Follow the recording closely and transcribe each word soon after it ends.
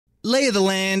Lay of the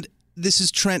Land, this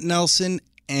is Trent Nelson,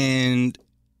 and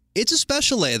it's a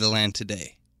special Lay of the Land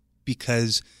today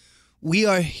because we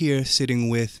are here sitting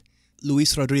with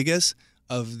Luis Rodriguez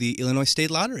of the Illinois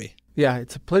State Lottery. Yeah,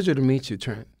 it's a pleasure to meet you,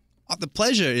 Trent. The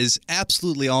pleasure is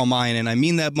absolutely all mine, and I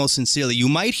mean that most sincerely. You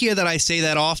might hear that I say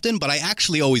that often, but I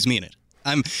actually always mean it.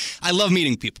 I love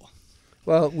meeting people.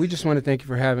 Well, we just want to thank you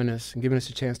for having us and giving us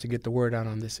a chance to get the word out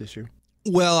on this issue.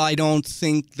 Well, I don't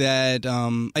think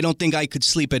I could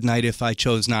sleep at night if I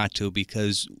chose not to,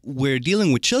 because we're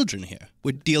dealing with children here.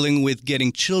 We're dealing with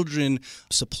getting children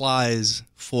supplies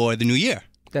for the new year.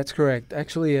 That's correct.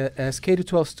 Actually, as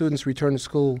K-12 students return to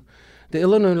school, the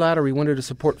Illinois Lottery wanted to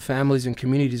support families and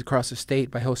communities across the state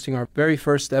by hosting our very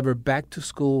first ever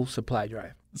back-to-school supply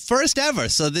drive. First ever.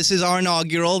 So this is our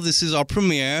inaugural. This is our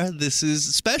premiere. This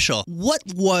is special. What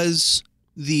was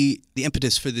the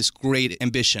impetus for this great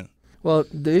ambition? Well,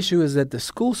 the issue is that the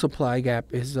school supply gap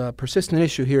is a persistent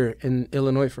issue here in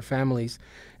Illinois for families,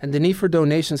 and the need for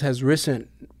donations has risen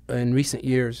in recent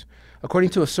years. According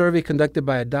to a survey conducted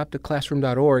by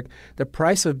adoptaclassroom.org, the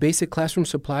price of basic classroom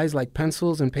supplies like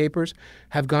pencils and papers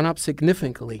have gone up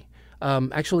significantly,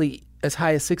 actually as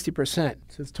high as 60%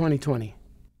 since 2020.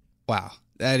 Wow.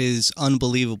 That is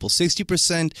unbelievable.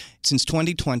 60% since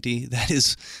 2020. That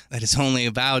is only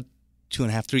about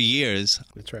 2.5, 3 years.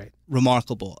 That's right.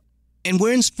 Remarkable. And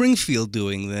we're in Springfield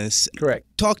doing this. Correct.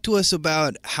 Talk to us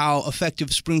about how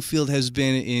effective Springfield has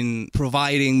been in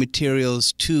providing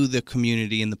materials to the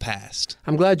community in the past.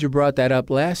 I'm glad you brought that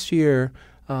up. Last year,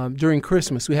 during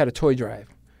Christmas, we had a toy drive.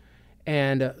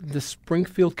 And the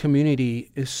Springfield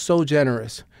community is so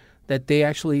generous that they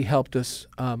actually helped us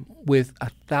with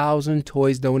 1,000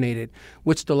 toys donated,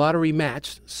 which the lottery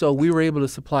matched. So we were able to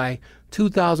supply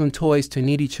 2,000 toys to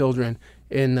needy children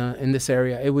in this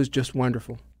area. It was just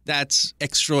wonderful. That's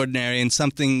extraordinary and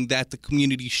something that the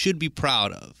community should be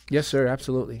proud of. Yes, sir,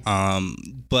 absolutely.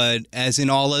 But as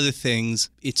in all other things,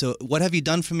 it's what have you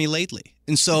done for me lately?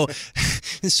 And so,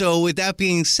 with that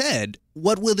being said,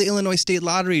 what will the Illinois State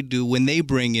Lottery do when they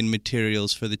bring in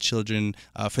materials for the children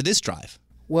for this drive?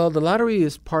 Well, the lottery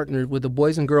is partnered with the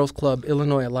Boys and Girls Club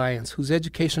Illinois Alliance, whose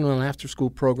educational and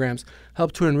after-school programs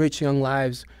help to enrich young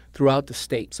lives throughout the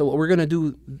state. So what we're going to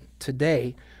do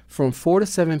today from 4 to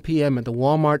 7 p.m. at the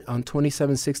Walmart on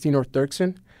 2760 North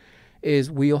Dirksen is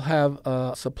we'll have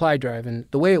a supply drive. And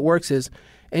the way it works is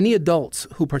any adults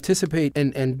who participate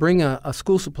and bring a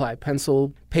school supply,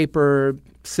 pencil, paper,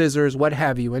 scissors, what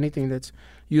have you, anything that's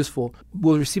useful,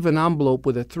 will receive an envelope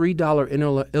with a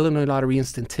 $3 Illinois Lottery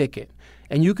instant ticket.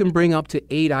 And you can bring up to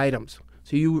 8 items.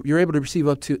 So you're able to receive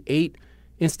up to 8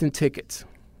 instant tickets.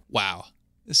 Wow.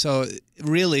 So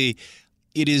really,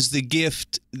 it is the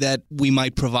gift that we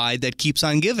might provide that keeps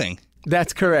on giving.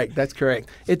 That's correct. That's correct.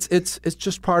 It's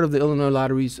just part of the Illinois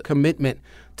Lottery's commitment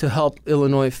to help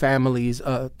Illinois families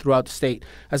throughout the state.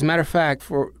 As a matter of fact,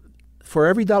 for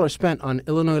every dollar spent on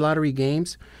Illinois Lottery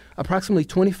games, approximately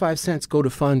 25 cents go to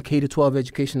fund K-12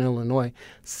 education in Illinois.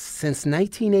 Since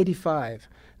 1985,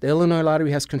 the Illinois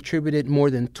Lottery has contributed more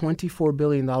than $24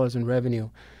 billion in revenue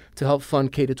to help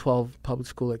fund K-12 public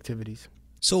school activities.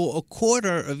 So a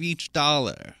quarter of each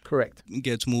dollar Correct.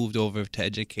 gets moved over to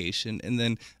education. And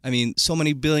then, so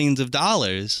many billions of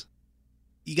dollars,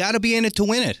 you got to be in it to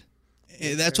win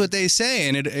it. That's what they say.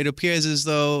 And it appears as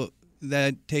though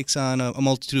that takes on a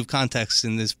multitude of contexts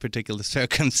in this particular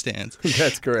circumstance.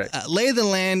 That's correct. Lay of the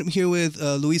Land, I'm here with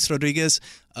Luis Rodriguez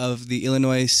of the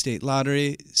Illinois State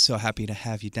Lottery. So happy to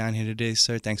have you down here today,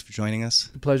 sir. Thanks for joining us.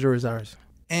 The pleasure is ours.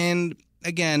 And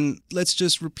again, let's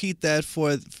just repeat that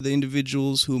for the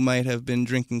individuals who might have been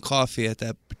drinking coffee at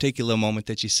that particular moment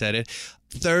that you said it.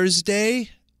 Thursday,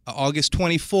 August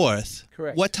 24th.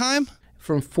 Correct. What time?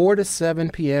 From 4 to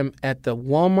 7 p.m. at the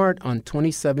Walmart on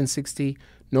 2760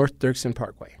 North Dirksen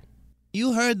Parkway.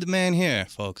 You heard the man here,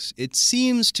 folks. It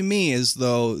seems to me as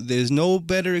though there's no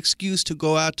better excuse to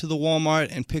go out to the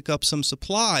Walmart and pick up some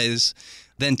supplies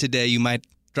than today. You might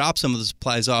drop some of the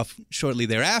supplies off shortly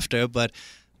thereafter, but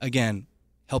again,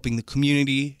 helping the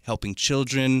community, helping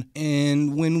children,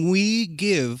 and when we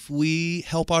give, we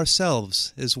help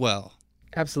ourselves as well.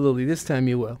 Absolutely. This time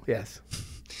you will, yes.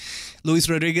 Luis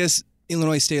Rodriguez,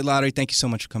 Illinois State Lottery, thank you so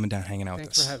much for coming down, hanging out with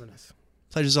us. Thanks for having us.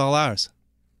 Pleasure's all ours.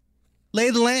 Lay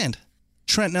of the Land,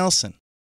 Trent Nelson.